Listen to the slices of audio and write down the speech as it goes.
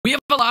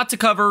lot to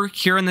cover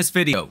here in this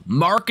video.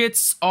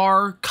 Markets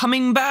are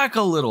coming back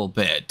a little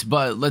bit,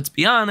 but let's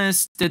be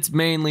honest, it's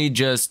mainly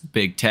just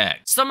big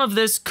tech. Some of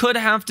this could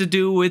have to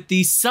do with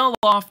the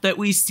sell-off that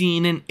we've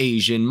seen in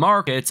Asian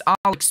markets.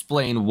 I'll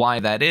explain why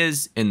that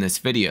is in this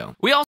video.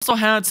 We also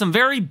had some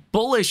very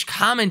bullish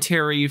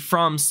commentary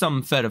from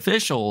some Fed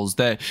officials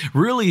that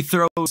really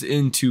throws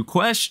into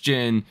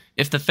question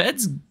if the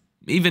Fed's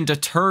even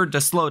deterred to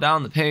slow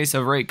down the pace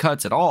of rate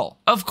cuts at all.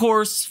 Of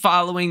course,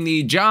 following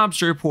the jobs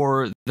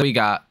report that we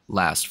got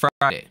last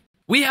Friday.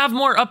 We have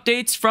more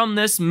updates from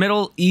this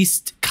Middle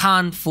East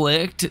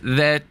conflict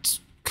that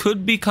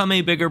could become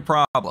a bigger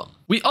problem.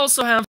 We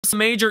also have some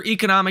major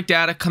economic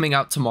data coming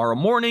out tomorrow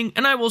morning,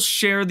 and I will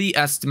share the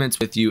estimates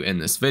with you in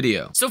this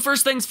video. So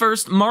first things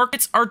first,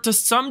 markets are to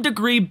some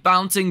degree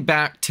bouncing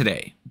back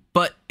today,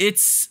 but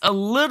it's a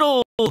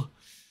little,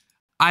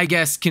 I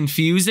guess,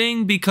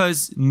 confusing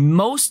because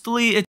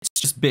mostly it's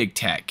just big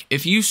tech.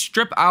 If you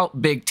strip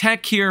out big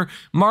tech here,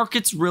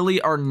 markets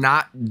really are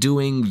not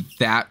doing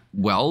that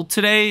well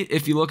today.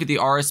 If you look at the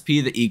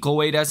RSP, the equal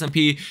weight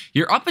S&P,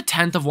 you're up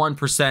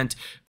 1/10%.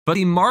 But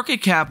the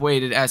market cap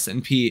weighted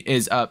S&P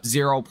is up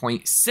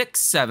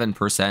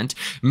 0.67%,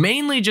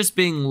 mainly just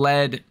being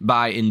led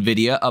by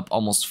Nvidia, up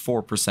almost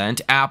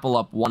 4%, Apple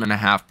up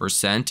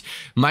 1.5%,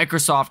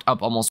 Microsoft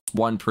up almost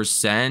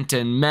 1%,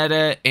 and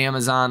Meta,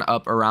 Amazon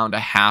up around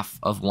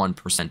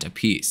 0.5%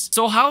 apiece.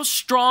 So how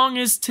strong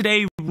is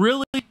today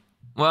really?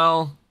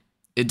 Well,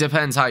 it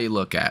depends how you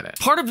look at it.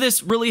 Part of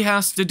this really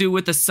has to do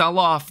with the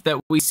sell-off that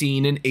we've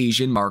seen in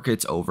Asian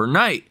markets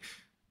overnight.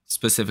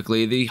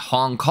 Specifically, the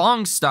Hong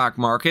Kong stock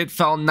market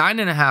fell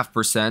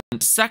 9.5%,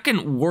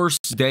 second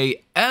worst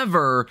day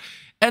ever,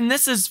 and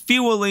this is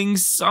fueling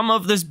some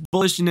of this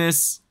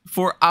bullishness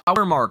for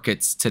our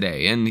markets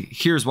today, and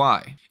here's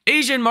why.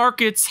 Asian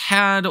markets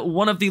had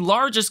one of the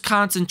largest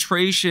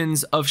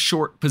concentrations of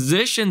short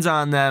positions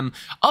on them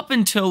up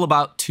until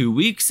about 2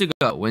 weeks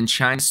ago when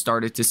China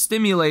started to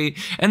stimulate,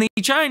 and the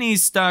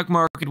Chinese stock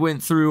market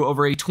went through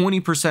over a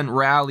 20%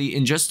 rally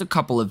in just a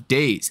couple of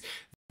days.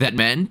 That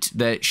meant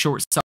that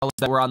short sellers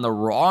that were on the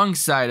wrong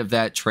side of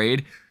that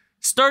trade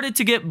started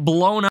to get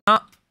blown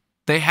up.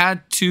 They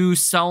had to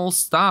sell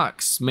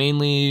stocks,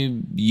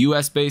 mainly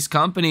US-based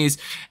companies,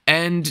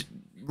 and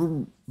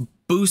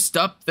boost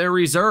up their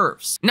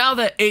reserves. Now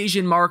that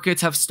Asian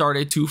markets have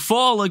started to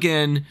fall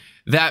again,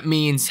 that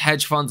means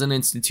hedge funds and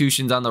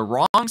institutions on the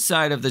wrong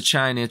side of the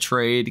China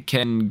trade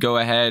can go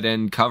ahead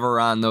and cover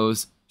on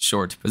those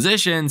short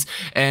positions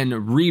and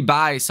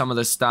rebuy some of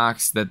the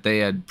stocks that they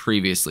had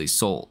previously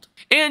sold.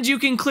 And you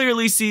can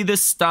clearly see the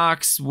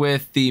stocks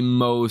with the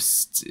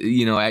most,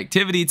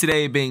 activity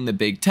today being the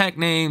big tech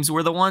names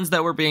were the ones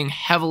that were being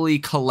heavily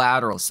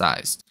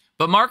collateralized.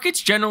 But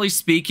markets, generally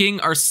speaking,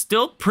 are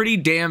still pretty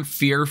damn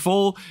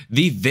fearful.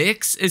 The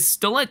VIX is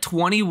still at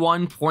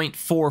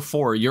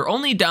 21.44. You're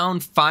only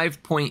down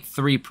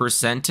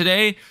 5.3%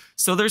 today.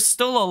 So there's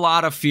still a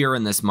lot of fear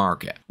in this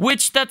market,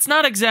 which that's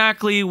not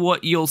exactly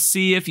what you'll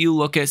see if you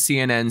look at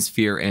CNN's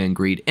Fear and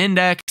Greed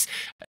Index.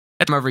 At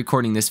the time of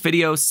recording this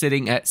video,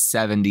 sitting at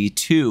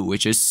 72,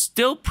 which is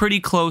still pretty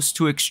close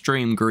to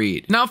extreme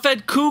greed. Now,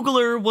 Fed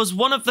Kugler was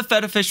one of the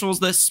Fed officials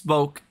that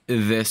spoke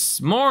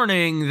this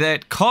morning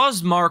that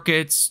caused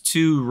markets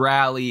to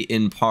rally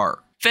in part.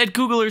 Fed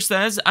Kugler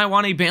says, "I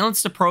want a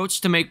balanced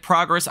approach to make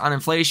progress on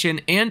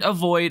inflation and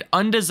avoid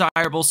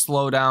undesirable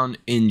slowdown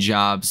in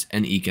jobs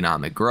and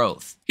economic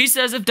growth." He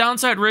says if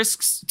downside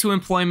risks to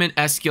employment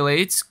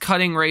escalates,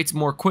 cutting rates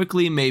more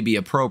quickly may be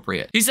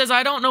appropriate. He says,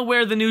 "I don't know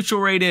where the neutral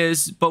rate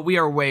is, but we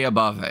are way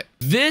above it."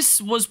 This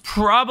was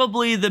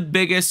probably the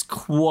biggest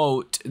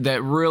quote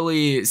that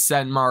really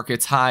sent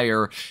markets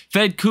higher.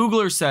 Fed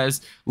Kugler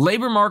says,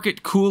 "Labor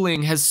market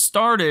cooling has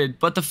started,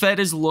 but the Fed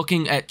is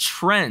looking at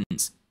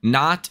trends,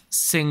 not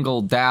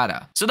single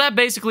data." So that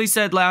basically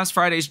said last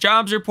Friday's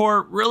jobs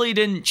report really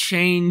didn't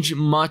change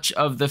much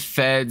of the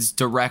Fed's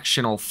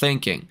directional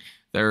thinking.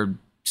 They're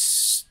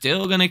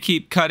still going to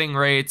keep cutting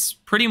rates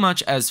pretty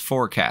much as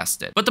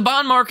forecasted. But the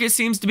bond market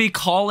seems to be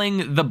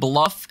calling the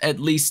bluff at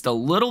least a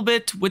little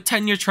bit, with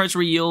 10-year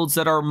Treasury yields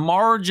that are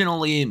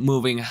marginally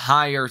moving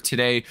higher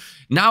today,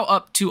 now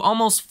up to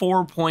almost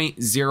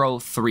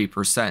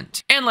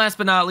 4.03%. And last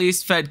but not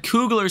least, Fed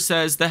Kugler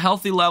says the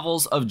healthy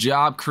levels of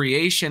job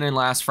creation in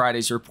last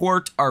Friday's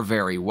report are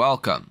very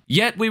welcome.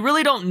 Yet we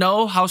really don't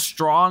know how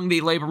strong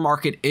the labor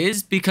market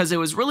is because it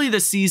was really the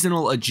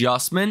seasonal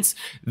adjustments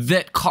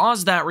that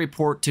caused that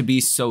report to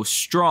be so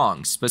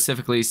strong,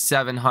 specifically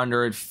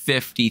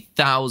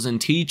 750,000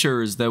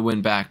 teachers that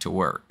went back to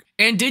work.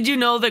 And did you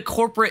know that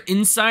corporate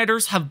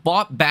insiders have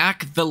bought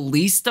back the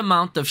least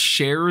amount of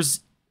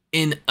shares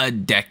in a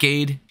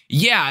decade?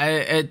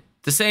 Yeah, at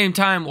the same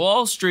time,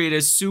 Wall Street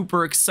is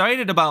super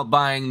excited about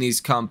buying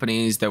these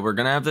companies, that we're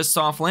going to have this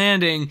soft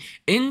landing.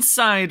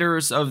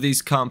 Insiders of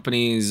these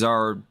companies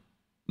are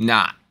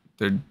not.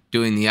 They're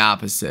doing the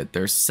opposite.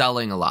 They're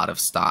selling a lot of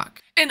stock.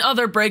 In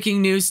other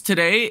breaking news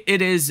today,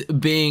 it is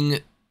being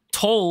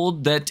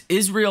told that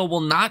Israel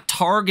will not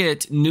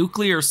target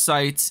nuclear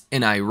sites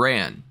in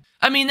Iran.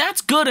 I mean,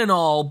 that's good and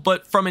all,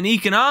 but from an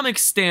economic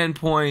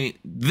standpoint,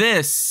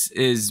 this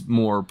is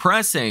more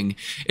pressing.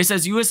 It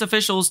says U.S.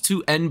 officials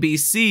to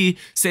NBC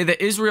say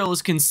that Israel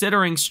is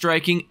considering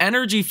striking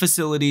energy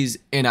facilities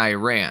in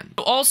Iran.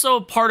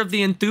 Also, part of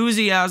the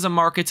enthusiasm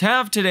markets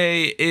have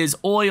today is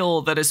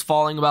oil that is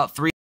falling about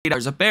 $3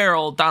 a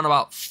barrel, down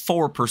about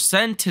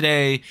 4%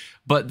 today.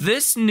 But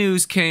this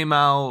news came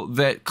out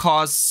that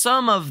caused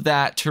some of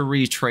that to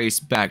retrace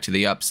back to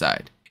the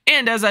upside.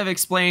 And as I've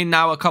explained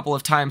now a couple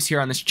of times here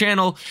on this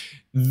channel,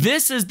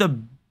 this is the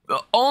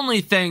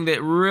only thing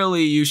that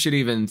really you should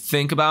even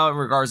think about in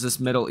regards to this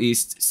Middle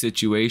East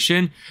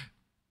situation.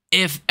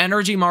 If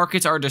energy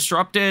markets are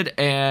disrupted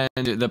and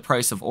the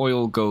price of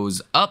oil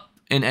goes up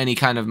in any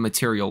kind of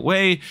material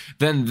way,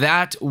 then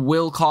that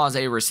will cause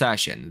a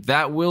recession.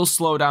 That will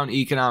slow down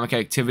economic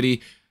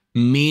activity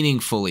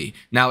meaningfully.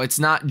 Now, it's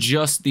not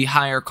just the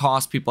higher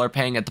cost people are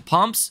paying at the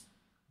pumps,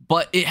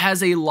 but it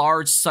has a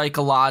large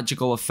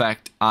psychological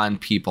effect on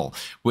people.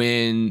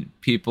 When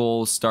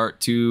people start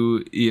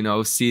to,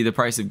 see the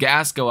price of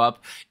gas go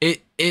up,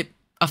 it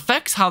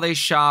affects how they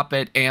shop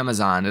at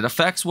Amazon. It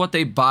affects what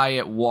they buy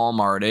at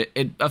Walmart.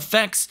 It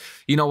affects,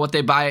 what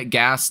they buy at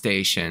gas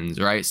stations,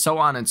 right? So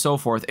on and so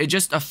forth. It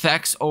just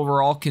affects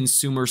overall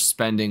consumer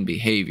spending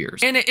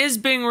behaviors. And it is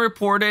being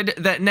reported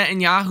that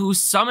Netanyahu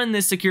summoned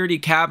the security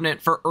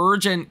cabinet for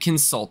urgent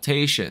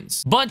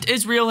consultations. But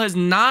Israel has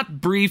not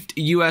briefed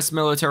U.S.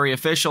 military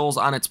officials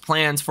on its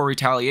plans for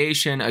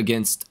retaliation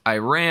against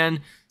Iran,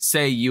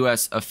 say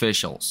U.S.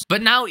 officials.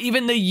 But now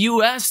even the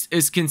U.S.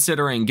 is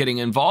considering getting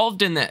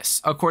involved in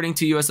this. According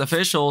to U.S.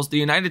 officials, the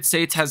United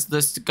States has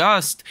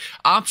discussed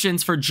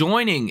options for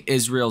joining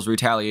Israel's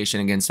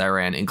retaliation against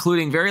Iran,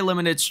 including very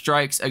limited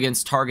strikes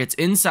against targets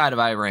inside of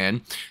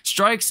Iran,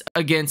 strikes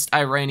against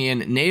Iranian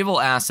naval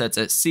assets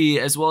at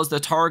sea, as well as the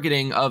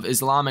targeting of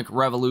Islamic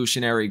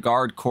Revolutionary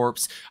Guard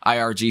Corps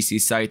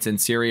IRGC sites in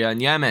Syria and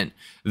Yemen,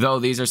 though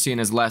these are seen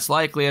as less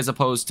likely as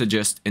opposed to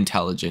just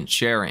intelligence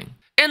sharing.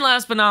 And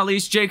last but not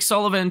least, Jake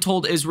Sullivan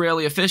told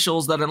Israeli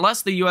officials that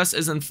unless the U.S.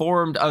 is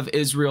informed of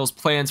Israel's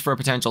plans for a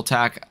potential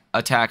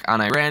attack on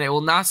Iran, it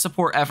will not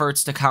support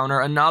efforts to counter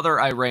another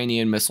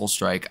Iranian missile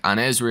strike on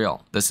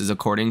Israel. This is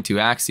according to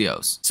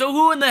Axios. So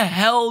who in the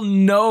hell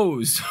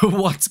knows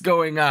what's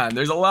going on?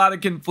 There's a lot of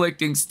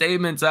conflicting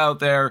statements out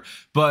there,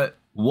 but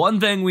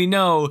one thing we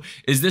know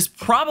is this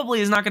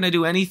probably is not going to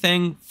do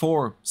anything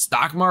for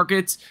stock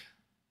markets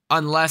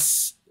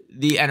unless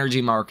the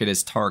energy market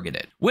is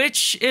targeted.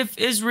 Which, if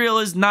Israel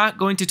is not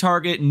going to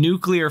target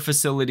nuclear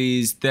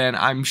facilities, then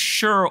I'm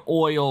sure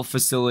oil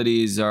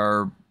facilities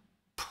are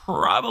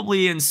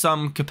probably in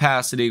some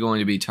capacity going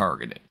to be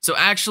targeted. So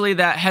actually,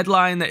 that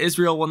headline that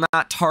Israel will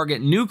not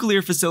target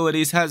nuclear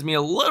facilities has me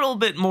a little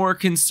bit more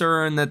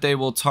concerned that they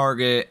will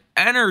target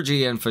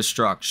energy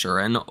infrastructure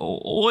and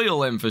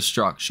oil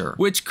infrastructure,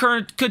 which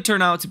could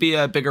turn out to be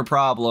a bigger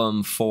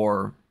problem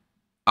for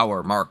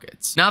our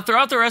markets. Now,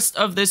 throughout the rest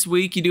of this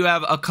week, you do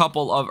have a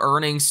couple of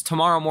earnings.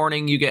 Tomorrow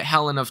morning, you get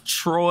Helen of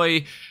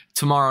Troy.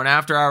 Tomorrow in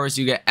after hours,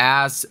 you get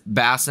AS,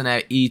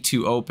 Bassinet,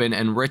 E2 Open,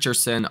 and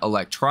Richardson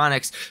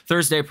Electronics.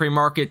 Thursday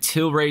pre-market,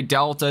 Tilray,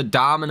 Delta,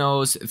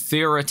 Domino's,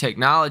 Thera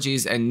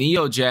Technologies, and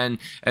Neogen,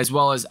 as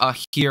well as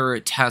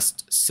Ahir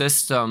Test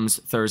Systems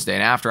Thursday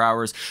and after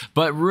hours.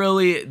 But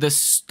really, the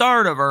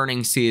start of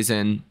earnings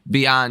season,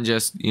 beyond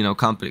just,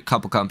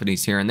 couple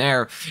companies here and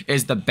there,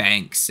 is the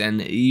banks.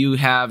 And you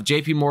have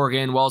JP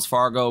Morgan, Wells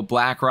Fargo,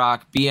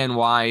 BlackRock,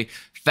 BNY,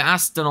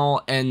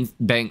 Fastenal, and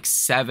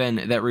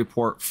Bank7 that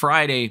report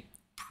Friday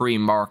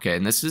pre-market.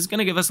 And this is going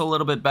to give us a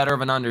little bit better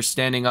of an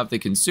understanding of the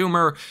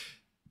consumer,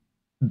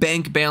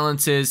 bank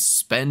balances,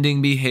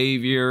 spending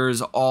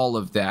behaviors, all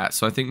of that.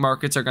 So I think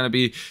markets are going to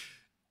be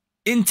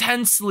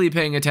intensely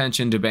paying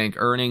attention to bank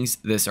earnings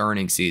this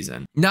earnings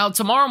season. Now,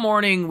 tomorrow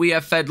morning, we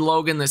have Fed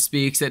Logan that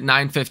speaks at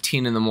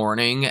 9:15 in the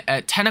morning.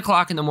 At 10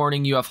 o'clock in the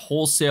morning, you have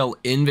wholesale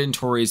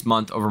inventories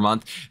month over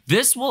month.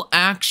 This will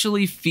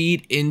actually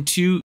feed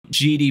into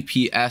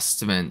GDP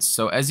estimates.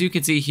 So as you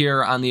can see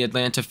here on the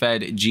Atlanta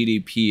Fed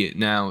GDP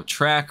Now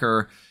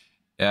tracker,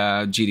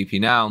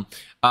 GDP Now,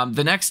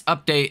 the next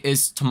update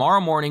is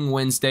tomorrow morning,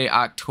 Wednesday,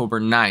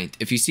 October 9th.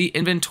 If you see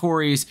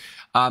inventories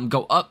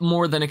go up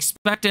more than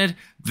expected,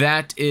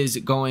 that is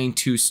going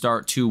to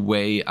start to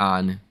weigh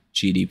on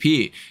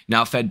GDP.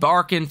 Now, Fed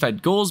Barkin,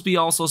 Fed Goolsbee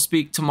also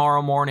speak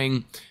tomorrow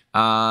morning.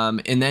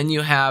 And then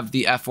you have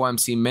the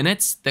FOMC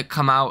minutes that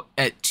come out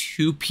at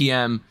 2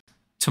 p.m.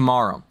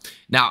 tomorrow.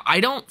 Now, I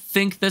don't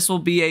think this will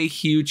be a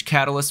huge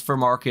catalyst for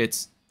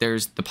markets.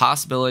 There's the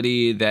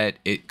possibility that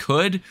it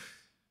could,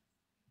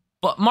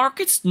 but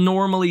markets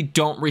normally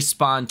don't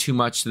respond too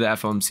much to the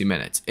FOMC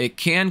minutes. It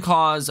can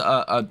cause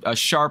a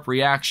sharp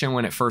reaction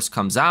when it first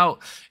comes out,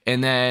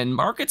 and then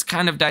markets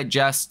kind of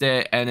digest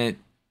it, and it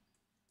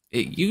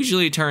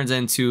usually turns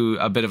into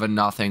a bit of a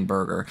nothing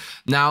burger.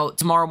 Now,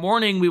 tomorrow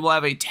morning, we will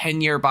have a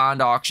 10-year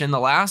bond auction. The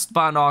last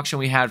bond auction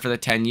we had for the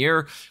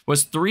 10-year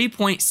was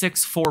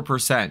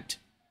 3.64%.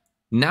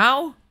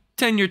 Now,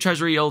 10-year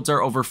treasury yields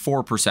are over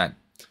 4%.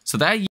 So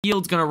that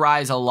yield's going to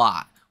rise a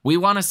lot. We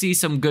want to see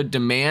some good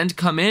demand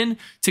come in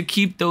to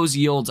keep those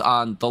yields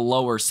on the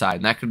lower side.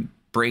 And that could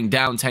bring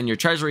down 10-year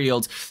Treasury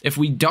yields. If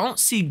we don't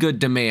see good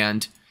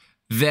demand,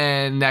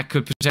 then that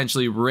could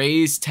potentially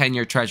raise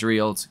 10-year Treasury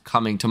yields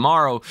coming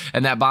tomorrow.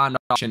 And that bond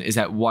auction is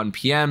at 1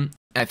 p.m.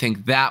 I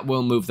think that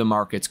will move the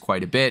markets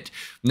quite a bit.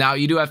 Now,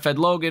 you do have Fed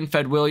Logan,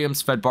 Fed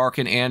Williams, Fed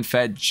Barkin, and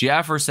Fed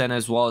Jefferson,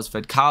 as well as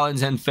Fed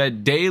Collins and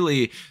Fed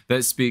Daly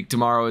that speak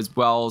tomorrow as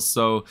well.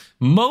 So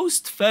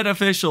most Fed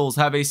officials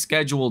have a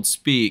scheduled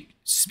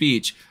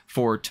speech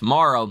for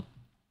tomorrow.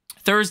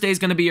 Thursday is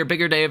going to be your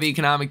bigger day of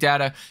economic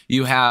data.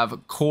 You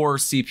have core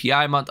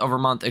CPI month over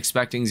month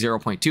expecting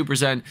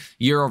 0.2%,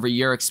 year over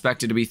year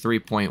expected to be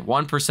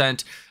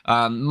 3.1%,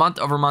 month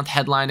over month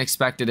headline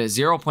expected at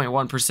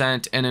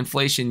 0.1%, and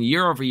inflation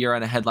year over year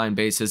on a headline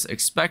basis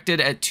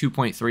expected at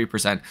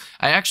 2.3%.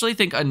 I actually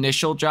think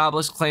initial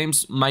jobless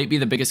claims might be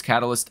the biggest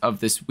catalyst of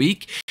this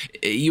week.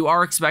 You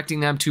are expecting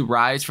them to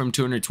rise from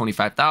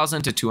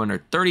 225,000 to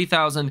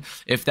 230,000.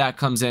 If that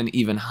comes in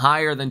even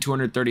higher than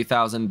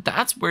 230,000,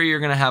 that's where you're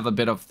going to have a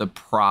bit of the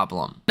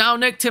problem. Now,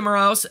 Nick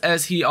Timiraos,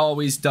 as he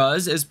always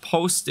does, is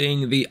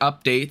posting the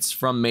updates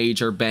from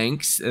major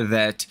banks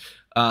that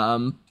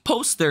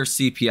post their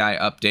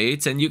CPI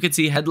updates, and you can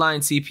see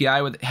headline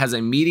CPI has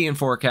a median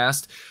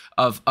forecast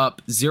of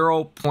up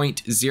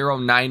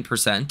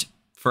 0.09%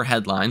 for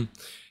headline.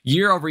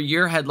 Year over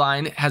year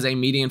headline has a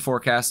median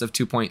forecast of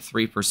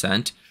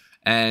 2.3%,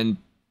 and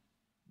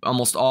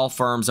almost all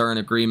firms are in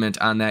agreement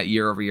on that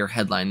year-over-year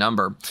headline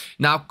number.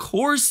 Now,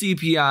 core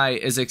CPI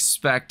is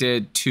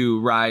expected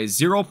to rise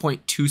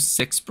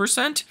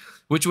 0.26%,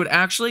 which would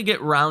actually get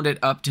rounded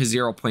up to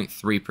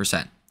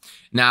 0.3%.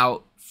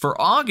 Now,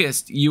 for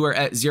August, you were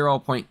at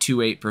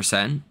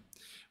 0.28%,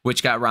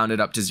 which got rounded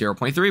up to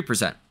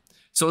 0.3%.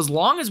 So as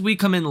long as we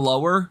come in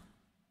lower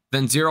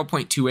than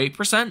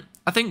 0.28%,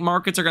 I think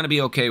markets are going to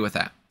be okay with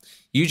that.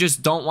 You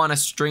just don't want to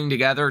string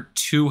together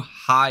two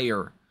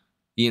higher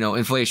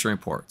inflation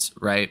reports,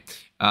 right?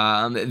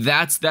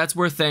 That's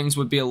where things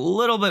would be a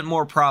little bit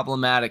more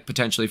problematic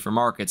potentially for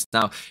markets.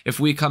 Now, if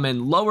we come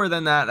in lower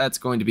than that, that's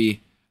going to be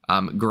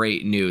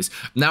great news.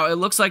 Now, it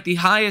looks like the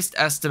highest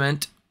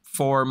estimate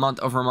for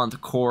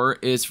month-over-month core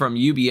is from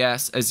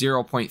UBS at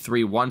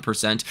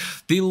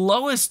 0.31%. The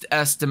lowest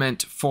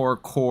estimate for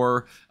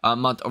core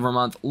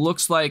month-over-month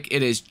looks like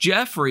it is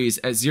Jefferies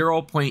at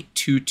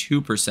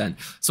 0.22%.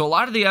 So a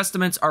lot of the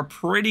estimates are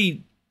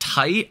pretty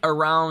tight,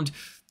 around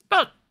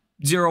about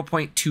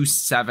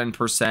 0.27%,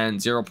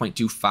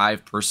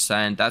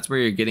 0.25%. That's where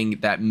you're getting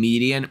that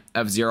median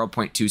of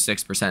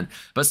 0.26%.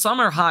 But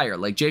some are higher,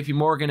 like JP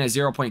Morgan at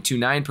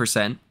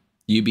 0.29%,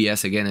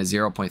 UBS again at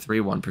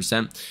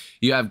 0.31%.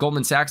 You have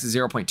Goldman Sachs at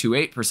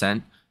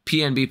 0.28%,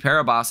 PNB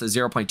Paribas at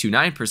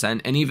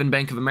 0.29%, and even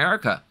Bank of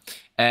America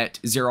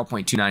at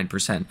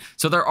 0.29%.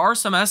 So there are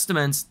some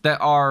estimates that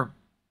are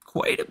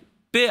quite a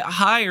bit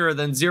higher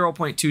than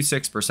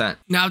 0.26%.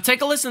 Now,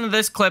 take a listen to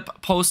this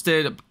clip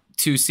posted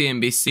to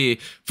CNBC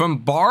from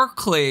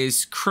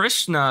Barclays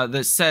Krishna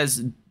that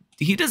says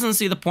he doesn't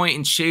see the point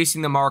in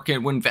chasing the market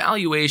when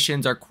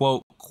valuations are,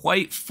 quote,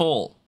 quite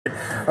full.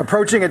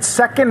 Approaching its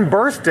second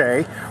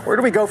birthday, where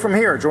do we go from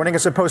here? Joining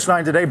us at Post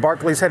 9 today,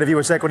 Barclays head of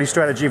U.S. equity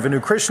strategy, Venu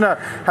Krishna,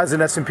 has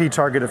an S&P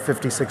target of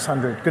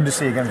 5,600. Good to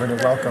see you again, Venu.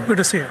 Welcome. Good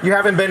to see you. You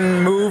haven't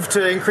been moved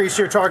to increase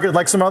your target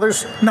like some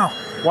others? No.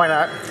 Why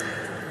not?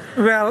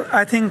 Well,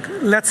 I think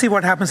let's see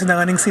what happens in the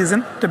earnings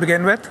season to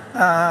begin with.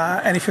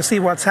 And if you see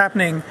what's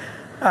happening,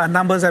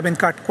 numbers have been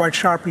cut quite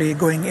sharply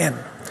going in.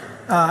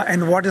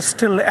 And what is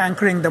still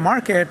anchoring the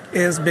market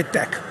is big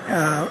tech,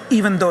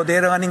 even though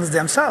their earnings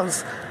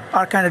themselves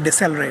are kind of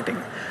decelerating.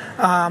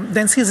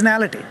 Then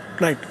seasonality,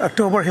 right?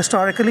 October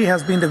historically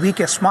has been the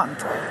weakest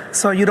month.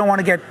 So you don't want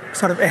to get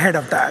sort of ahead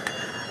of that.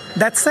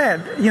 That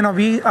said,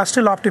 we are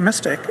still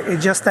optimistic.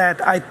 It's just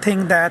that I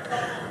think that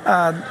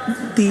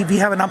we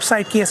have an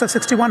upside case of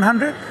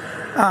 6,100.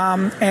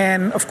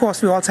 And of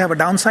course, we also have a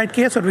downside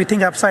case, but we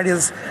think upside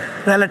is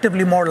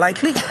relatively more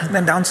likely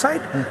than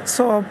downside.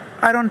 So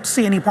I don't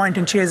see any point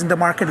in chasing the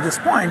market at this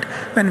point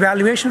when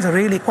valuations are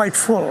really quite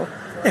full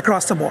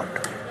across the board.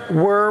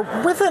 We're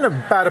within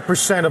about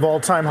 1% of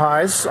all-time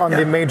highs on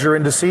the major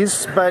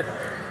indices, but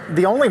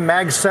the only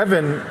Mag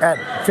 7 at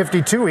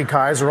 52-week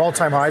highs or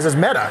all-time highs is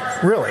Meta,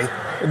 really.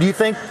 You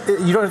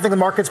don't think the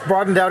market's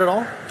broadened out at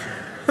all?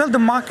 Well, the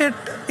market,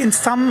 in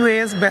some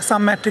ways, by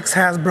some metrics,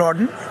 has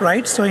broadened,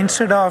 right? So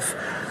instead of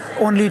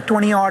only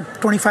 20 or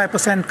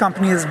 25%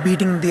 companies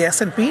beating the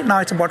S&P, now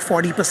it's about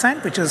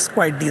 40%, which is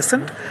quite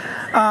decent.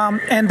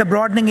 And the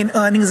broadening in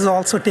earnings is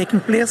also taking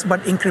place,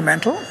 but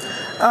incremental.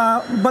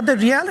 But the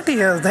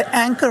reality is the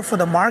anchor for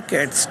the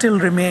market still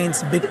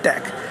remains big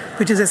tech,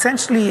 which is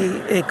essentially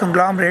a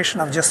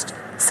conglomeration of just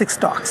 6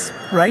 stocks,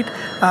 right?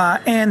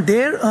 And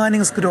their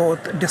earnings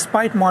growth,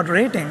 despite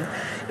moderating,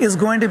 is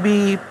going to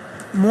be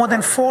more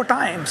than 4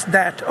 times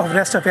that of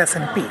rest of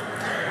S&P.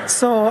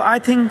 So I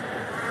think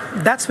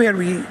that's where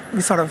we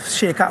sort of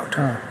shake out.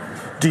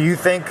 Do you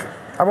think,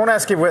 I won't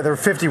ask you whether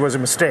 50 was a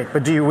mistake,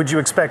 but would you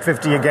expect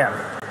 50 again?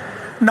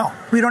 No,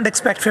 we don't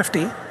expect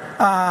 50.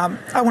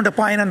 I won't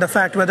opine on the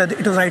fact whether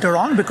it was right or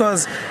wrong,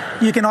 because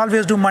you can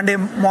always do Monday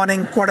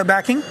morning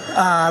quarterbacking,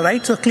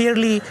 right? So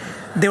clearly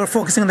they were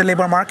focusing on the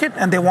labor market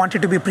and they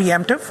wanted to be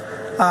preemptive,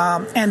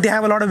 and they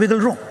have a lot of wiggle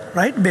room,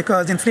 right?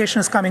 Because inflation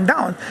is coming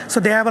down, so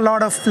they have a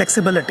lot of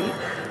flexibility.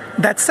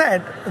 That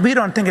said, we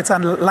don't think it's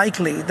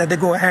unlikely that they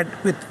go ahead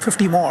with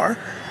 50 more.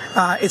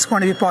 It's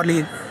going to be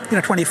probably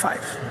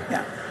 25.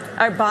 Yeah.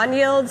 Are bond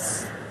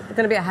yields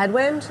going to be a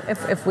headwind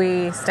if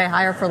we stay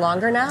higher for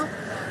longer now?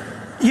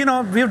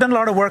 We've done a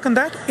lot of work on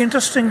that.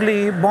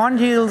 Interestingly, bond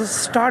yields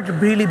start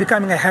really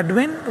becoming a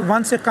headwind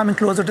once they're coming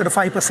closer to the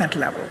 5%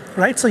 level,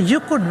 right? So you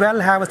could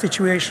well have a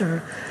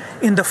situation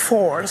in the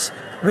fours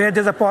where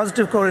there's a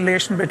positive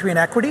correlation between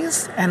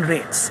equities and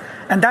rates.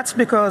 And that's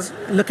because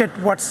look at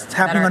what's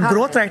happening on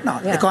growth right now.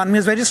 Yeah. The economy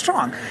is very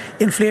strong.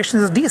 Inflation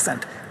is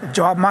decent. The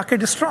job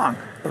market is strong.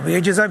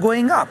 Wages are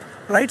going up,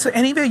 right? So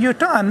anywhere you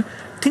turn,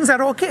 things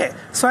are okay.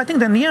 So I think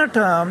the near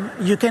term,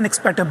 you can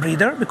expect a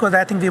breather, because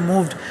I think we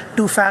moved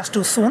too fast,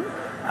 too soon.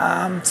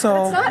 But it's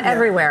not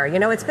everywhere.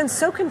 It's been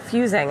so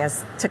confusing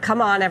as to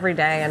come on every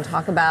day and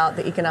talk about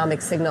the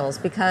economic signals,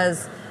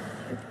 because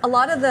a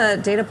lot of the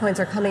data points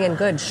are coming in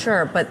good,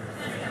 sure, but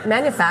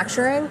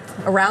manufacturing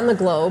around the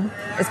globe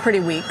is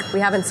pretty weak. We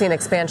haven't seen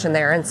expansion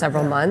there in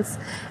several months.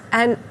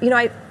 And,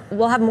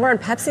 we'll have more on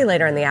Pepsi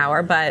later in the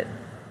hour, but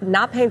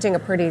not painting a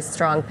pretty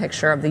strong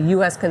picture of the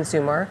U.S.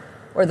 consumer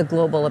or the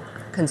global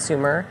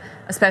consumer,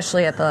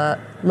 especially at the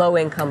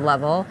low-income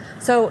level.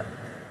 So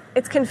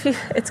it's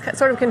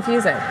sort of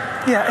confusing.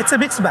 Yeah, it's a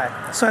mixed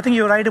bag. So I think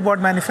you're right about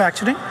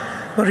manufacturing.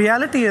 The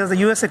reality is the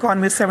U.S.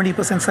 economy is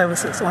 70%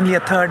 services, only a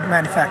third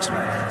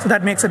manufacturing. So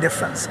that makes a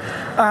difference.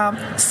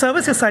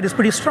 Services side is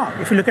pretty strong.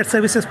 If you look at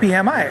services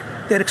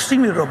PMI, they're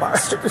extremely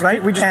robust,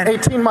 right? We just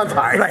 18-month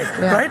high. Right,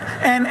 yeah. Right.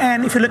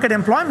 And if you look at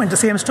employment, the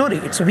same story.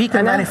 It's weak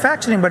in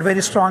manufacturing, but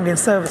very strong in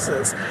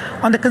services.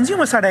 On the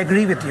consumer side, I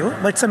agree with you,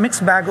 but it's a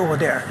mixed bag over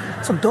there.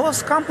 So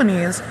those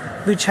companies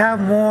which have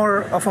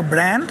more of a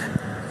brand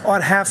or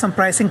have some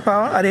pricing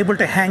power are able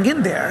to hang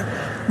in there,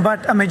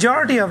 but a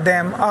majority of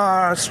them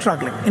are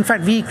struggling. In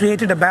fact, we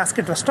created a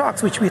basket of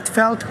stocks which we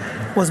felt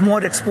was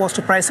more exposed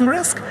to pricing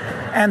risk,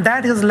 and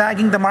that is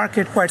lagging the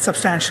market quite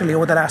substantially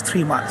over the last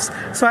 3 months.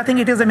 So I think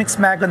it is a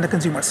mixed bag on the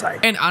consumer side.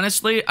 And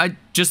honestly, I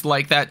just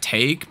like that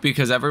take,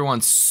 because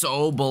everyone's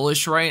so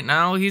bullish right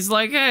now. He's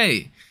like,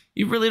 hey,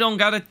 you really don't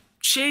got to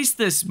chase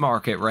this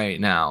market right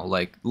now.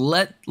 Like,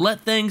 let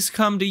things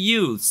come to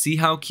you. See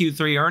how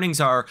Q3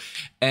 earnings are.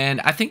 And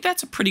I think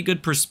that's a pretty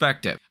good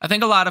perspective. I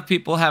think a lot of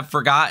people have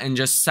forgotten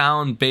just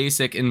sound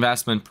basic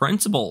investment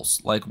principles,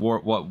 like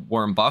what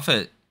Warren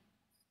Buffett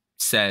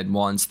said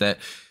once that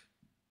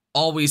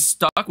always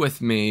stuck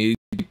with me.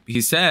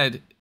 He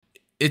said,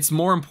 it's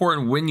more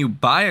important when you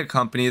buy a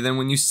company than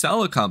when you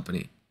sell a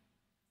company.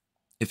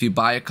 If you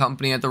buy a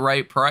company at the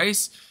right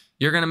price,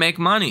 you're going to make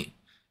money.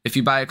 If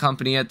you buy a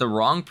company at the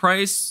wrong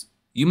price,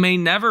 you may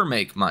never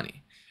make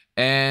money.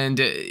 And,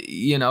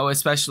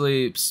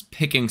 especially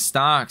picking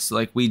stocks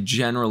like we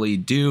generally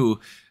do,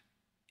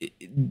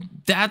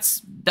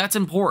 that's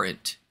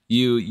important.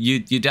 You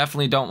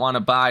definitely don't want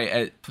to buy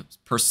at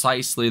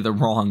precisely the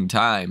wrong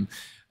time.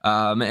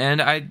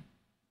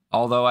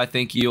 Although I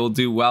think you'll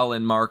do well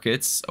in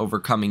markets over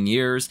coming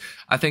years,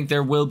 I think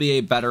there will be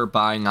a better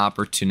buying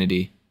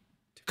opportunity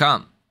to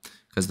come.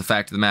 Because the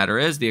fact of the matter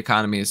is the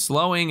economy is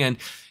slowing, and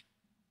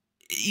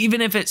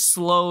even if it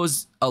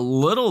slows a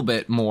little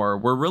bit more,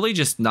 we're really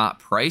just not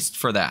priced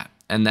for that.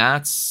 And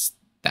that's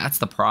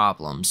the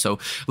problem. So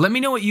let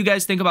me know what you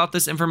guys think about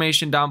this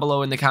information down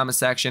below in the comment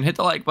section. Hit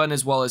the like button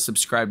as well as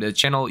subscribe to the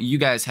channel. You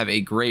guys have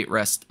a great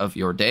rest of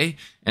your day,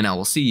 and I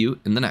will see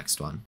you in the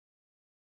next one.